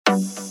Hey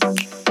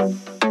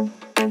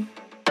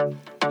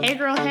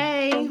girl,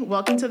 hey,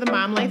 welcome to the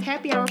Mom Life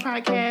Happy Hour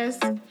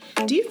podcast.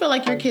 Do you feel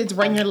like your kids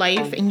run your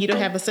life and you don't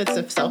have a sense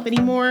of self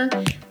anymore?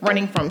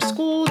 Running from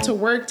school to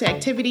work to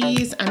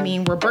activities,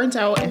 we're burnt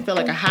out and feel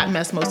like a hot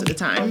mess most of the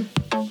time.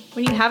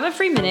 When you have a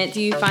free minute,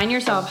 do you find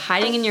yourself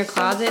hiding in your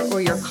closet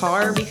or your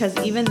car because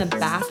even the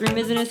bathroom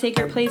isn't a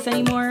sacred place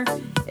anymore?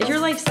 Is your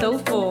life so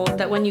full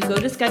that when you go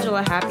to schedule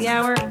a happy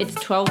hour, it's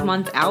 12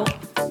 months out?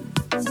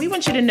 We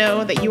want you to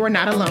know that you are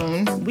not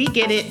alone. We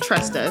get it.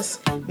 Trust us.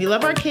 We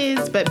love our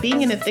kids, but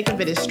being in the thick of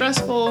it is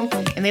stressful,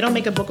 and they don't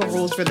make a book of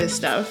rules for this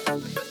stuff.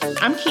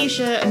 I'm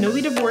Keisha, a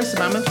newly divorced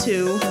mom of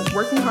two,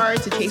 working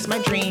hard to chase my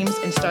dreams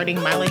and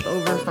starting my life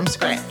over from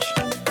scratch.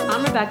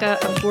 I'm Rebecca,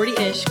 a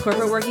 40-ish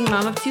corporate working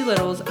mom of two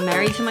littles,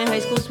 married to my high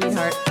school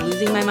sweetheart,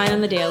 losing my mind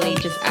on the daily,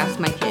 just ask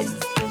my kids.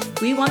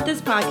 We want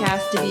this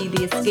podcast to be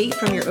the escape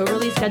from your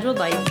overly scheduled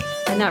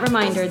life and that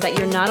reminder that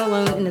you're not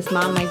alone in this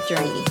mom life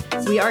journey.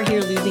 We are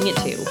here losing it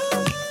too.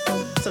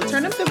 So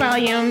turn up the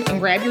volume and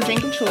grab your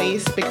drink of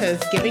choice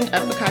because giving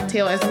up a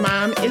cocktail as a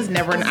mom is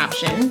never an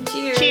option.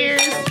 Cheers.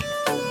 Cheers.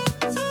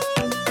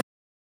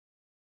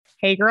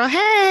 Hey girl,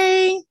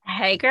 hey.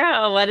 Hey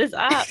girl, what is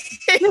up?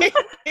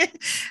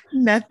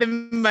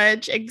 Nothing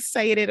much.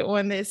 Excited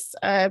on this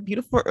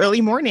beautiful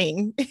early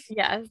morning.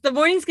 Yes, the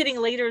morning's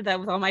getting later though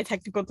with all my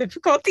technical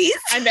difficulties.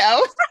 I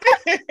know.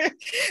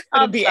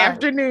 It'll be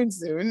afternoon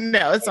soon.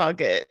 No, it's all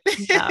good.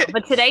 No,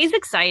 but today's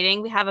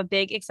exciting. We have a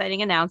big,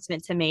 exciting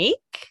announcement to make.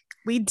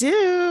 We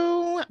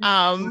do.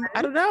 I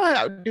don't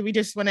know. Do we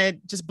just want to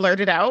just blurt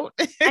it out?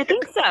 I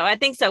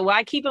think so.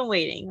 Why keep them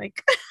waiting?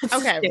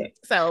 Okay.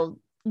 So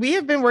we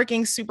have been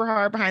working super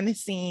hard behind the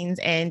scenes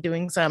and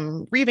doing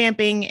some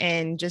revamping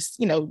and just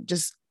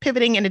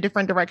pivoting in a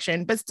different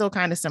direction, but still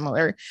kind of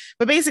similar.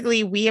 But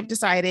basically, we have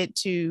decided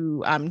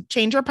to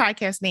change our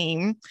podcast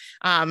name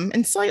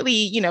and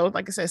slightly,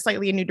 like I said,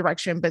 slightly a new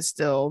direction, but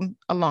still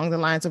along the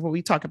lines of what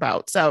we talk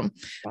about. So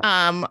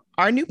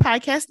our new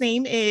podcast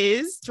name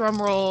is,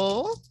 drum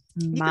roll,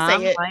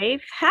 Mom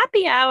Life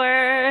Happy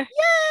Hour.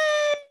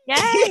 Yay!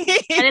 Yay!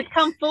 And it's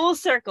come full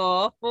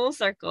circle.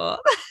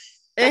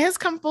 It has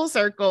come full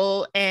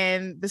circle.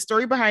 And the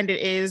story behind it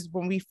is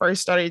when we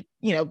first started,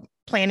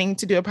 planning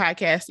to do a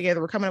podcast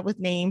together, we're coming up with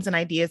names and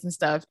ideas and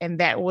stuff. And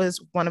that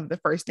was one of the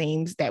first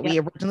names that we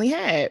originally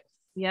had.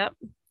 Yep.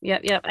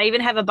 I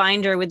even have a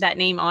binder with that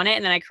name on it.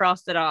 And then I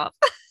crossed it off.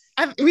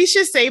 We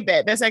should save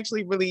that. That's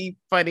actually really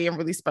funny and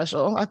really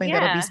special. I think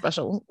that'll be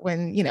special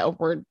when,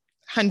 we're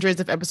hundreds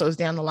of episodes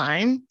down the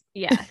line.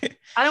 Yeah.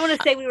 I don't want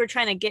to say we were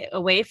trying to get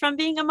away from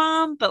being a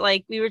mom, but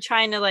we were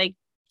trying to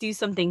do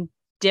something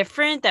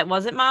different that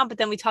wasn't mom, but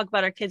then we talk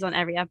about our kids on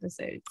every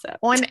episode. So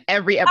on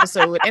every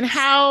episode, and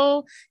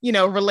how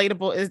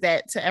relatable is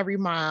that to every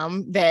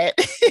mom that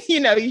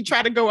you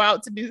try to go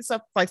out to do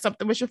stuff like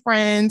something with your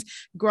friends,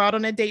 go out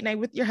on a date night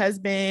with your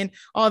husband,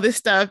 all this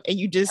stuff, and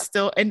you just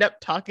still end up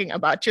talking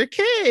about your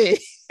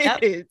kids.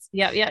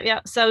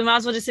 Yep. So we might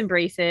as well just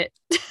embrace it.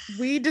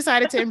 We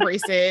decided to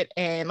embrace it,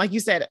 and like you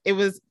said, it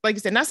was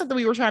not something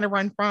we were trying to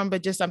run from,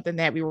 but just something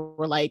that we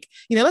were like,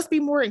 let's be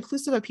more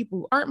inclusive of people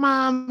who aren't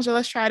moms, or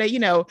let's try to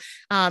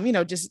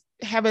just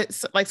have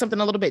it like something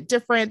a little bit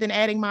different than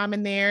adding mom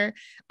in there.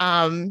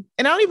 And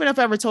I don't even know if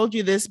I ever told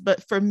you this,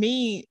 but for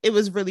me, it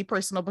was really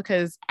personal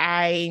because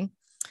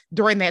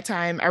during that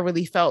time, I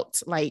really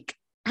felt like,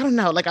 I don't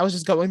know, I was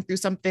just going through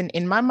something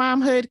in my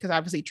momhood, because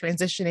obviously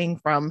transitioning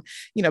from,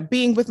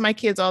 being with my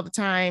kids all the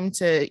time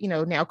to,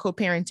 now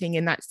co-parenting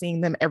and not seeing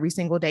them every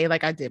single day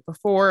like I did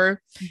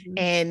before. Mm-hmm.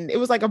 And it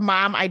was like a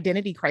mom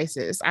identity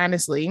crisis,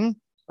 honestly.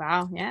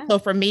 Wow. Yeah. So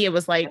for me, it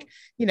was like,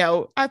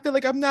 I feel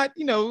like I'm not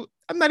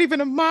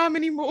even a mom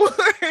anymore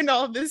and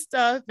all this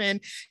stuff.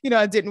 And,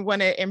 I didn't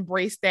want to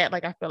embrace that.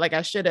 I feel like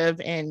I should have.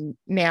 And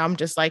now I'm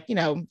just like,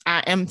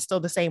 I am still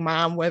the same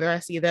mom, whether I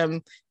see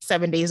them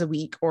 7 days a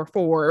week or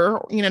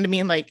 4, you know what I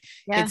mean?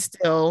 It's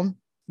still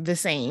the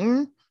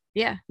same.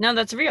 Yeah, no,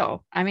 that's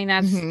real.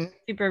 That's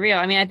super real.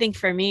 I think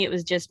for me, it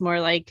was just more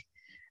like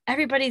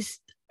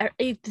everybody's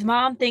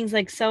mom things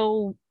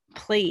so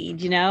played,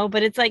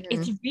 but it's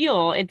it's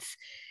real.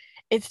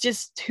 It's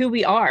just who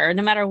we are.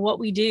 No matter what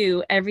we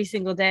do, every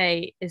single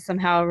day is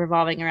somehow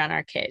revolving around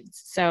our kids.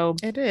 So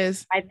it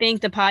is. I think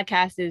the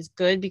podcast is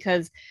good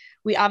because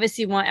we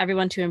obviously want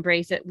everyone to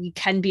embrace it. We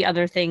can be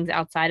other things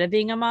outside of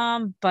being a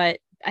mom,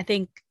 but I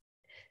think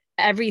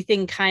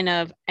everything kind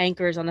of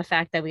anchors on the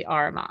fact that we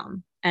are a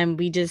mom, and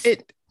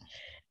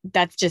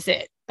that's just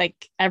it.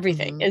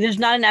 Everything. Mm-hmm. There's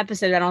not an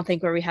episode, I don't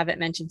think, where we haven't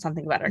mentioned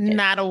something about our kids.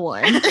 Not a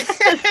one.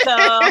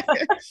 So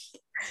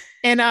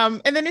And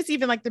then it's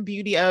even the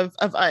beauty of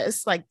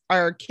us,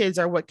 our kids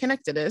are what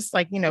connected us.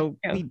 We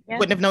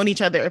wouldn't have known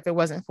each other if it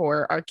wasn't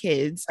for our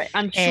kids. Right.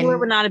 I'm sure it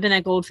would not have been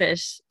a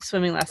goldfish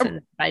swimming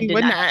lesson. I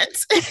would not.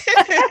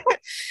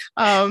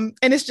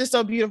 And it's just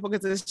so beautiful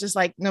because it's just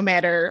no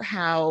matter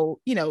how,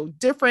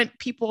 different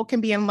people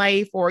can be in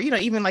life, or,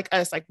 even like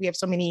us, we have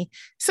so many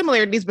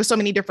similarities, but so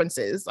many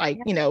differences,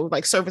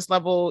 service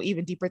level,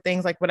 even deeper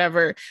things,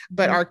 whatever.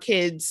 But our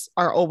kids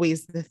are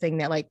always the thing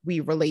that we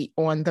relate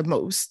on the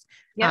most.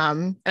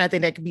 And I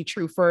think that could be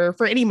true for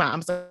any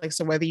moms. Like,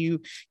 so whether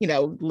you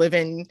live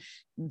in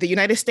the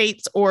United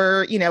States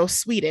or,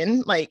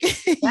 Sweden, like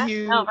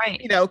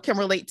can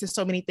relate to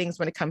so many things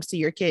when it comes to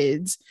your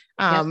kids.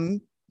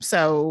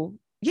 So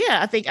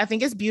yeah, I think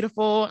it's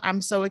beautiful. I'm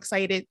so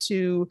excited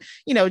to,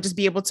 just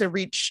be able to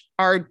reach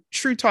our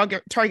true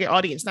target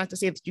audience. Not to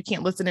say that you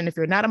can't listen in if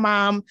you're not a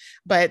mom,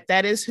 but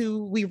that is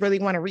who we really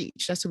want to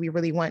reach. That's who we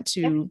really want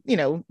to,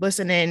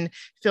 listen in,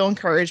 feel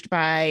encouraged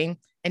by,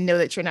 and know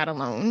that you're not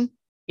alone.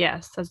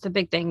 Yes, that's the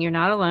big thing. You're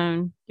not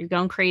alone. You're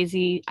going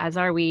crazy, as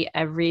are we,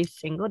 every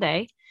single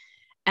day.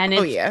 And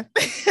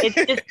it's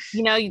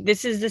just,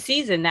 this is the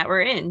season that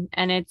we're in,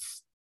 and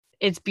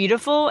it's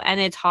beautiful, and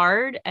it's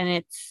hard, and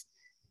it's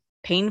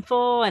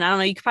painful, and I don't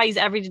know, you could probably use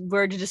every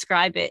word to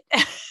describe it.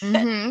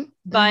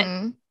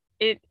 But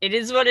it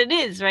is what it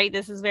is, right?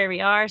 This is where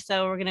we are,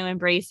 so we're going to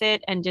embrace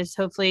it and just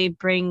hopefully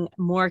bring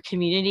more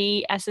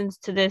community essence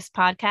to this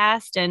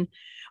podcast. And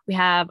we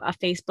have a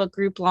Facebook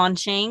group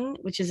launching,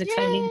 which is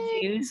exciting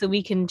too, so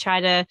we can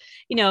try to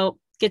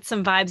get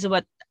some vibes of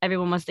what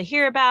everyone wants to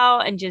hear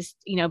about, and just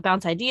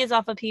bounce ideas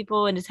off of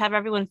people, and just have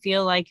everyone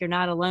feel like you're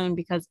not alone,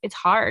 because it's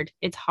hard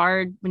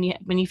when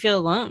you feel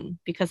alone,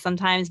 because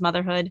sometimes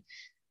motherhood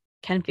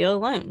can feel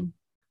alone.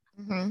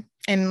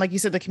 And like you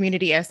said, the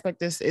community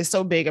aspect is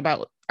so big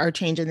about our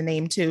change in the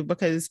name too,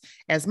 because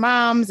as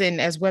moms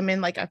and as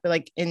women, like I feel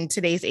like in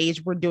today's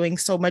age, we're doing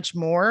so much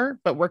more,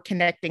 but we're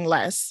connecting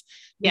less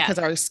because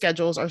our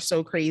schedules are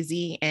so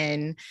crazy.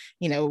 And,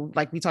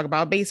 like we talk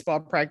about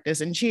baseball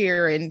practice and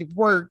cheer and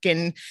work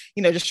and,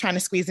 just trying to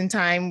squeeze in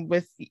time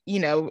with,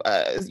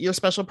 your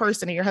special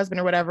person or your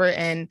husband or whatever.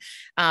 And,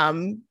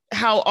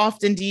 how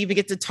often do you even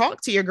get to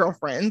talk to your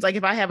girlfriends? Like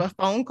if I have a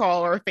phone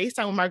call or a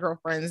FaceTime with my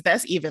girlfriends,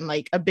 that's even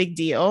like a big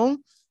deal.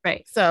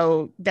 Right.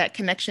 So that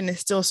connection is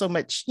still so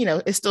much,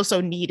 is still so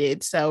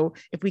needed. So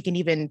if we can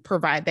even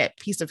provide that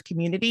piece of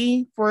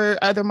community for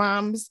other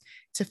moms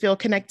to feel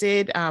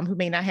connected, who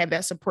may not have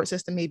that support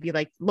system, maybe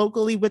like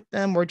locally with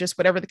them or just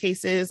whatever the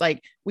case is,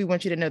 like we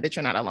want you to know that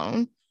you're not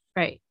alone.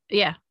 Right.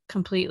 Yeah,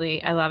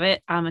 completely. I love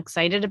it. I'm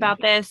excited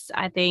about this.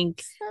 I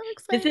think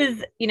this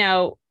is,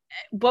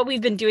 what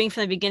we've been doing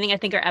from the beginning. I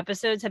think our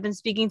episodes have been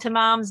speaking to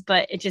moms,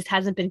 but it just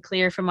hasn't been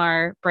clear from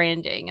our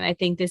branding. And I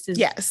think this is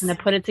going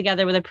to put it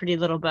together with a pretty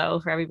little bow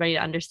for everybody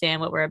to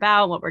understand what we're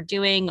about, what we're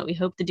doing, what we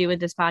hope to do with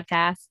this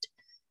podcast.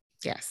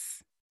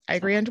 Yes, I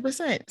agree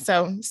 100%.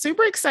 So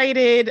super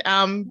excited.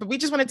 But we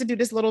just wanted to do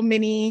this little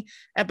mini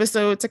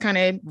episode to kind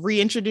of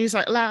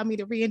allow me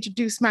to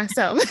reintroduce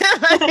myself.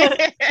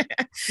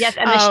 Yes.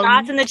 And the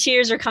shots and the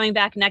cheers are coming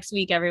back next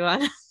week,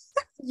 everyone.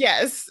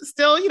 Yes,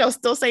 still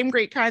same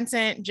great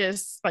content.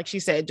 Just like she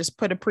said, just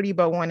put a pretty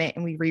bow on it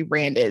and we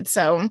rebranded.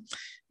 So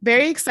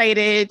very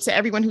excited to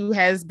everyone who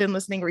has been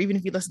listening, or even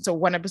if you listened to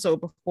one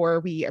episode before,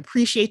 we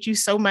appreciate you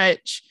so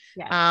much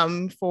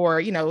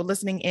for,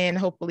 listening in.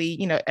 Hopefully,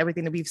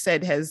 everything that we've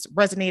said has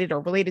resonated or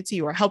related to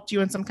you or helped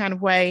you in some kind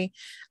of way,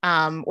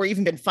 or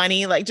even been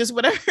funny, like just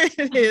whatever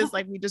it is.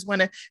 Like we just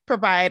want to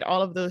provide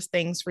all of those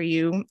things for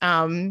you.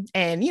 And,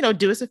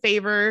 do us a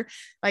favor,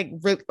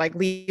 like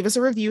leave us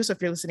a review. So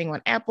if you're listening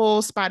on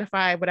Apple,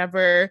 Spotify,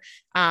 whatever,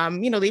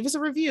 leave us a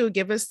review,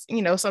 give us,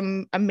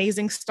 some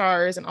amazing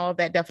stars, and all of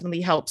that definitely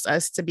helps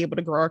us to be able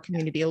to grow our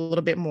community a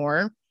little bit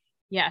more.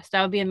 Yes,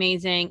 that would be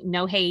amazing.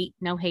 No hate,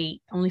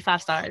 only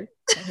 5 stars.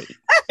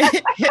 Keep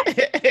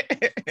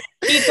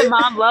the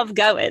mom love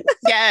going.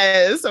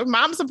 Yes,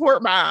 mom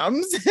support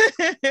moms.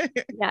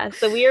 Yeah,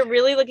 so we are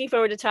really looking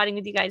forward to chatting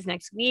with you guys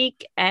next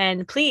week,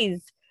 and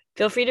please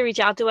feel free to reach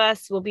out to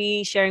us. We'll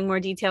be sharing more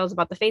details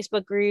about the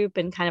Facebook group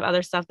and kind of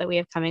other stuff that we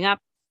have coming up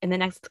in the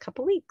next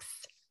couple weeks.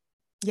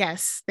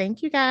 Yes,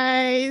 thank you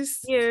guys.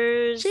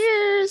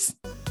 Cheers.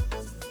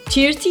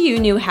 Cheers to you,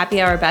 new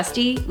happy hour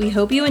bestie. We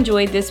hope you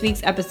enjoyed this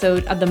week's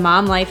episode of the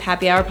Mom Life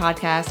Happy Hour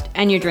podcast,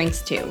 and your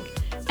drinks too.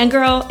 And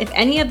girl, if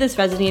any of this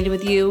resonated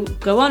with you,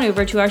 go on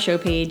over to our show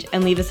page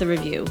and leave us a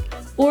review.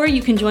 Or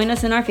you can join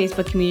us in our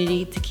Facebook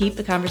community to keep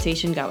the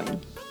conversation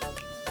going.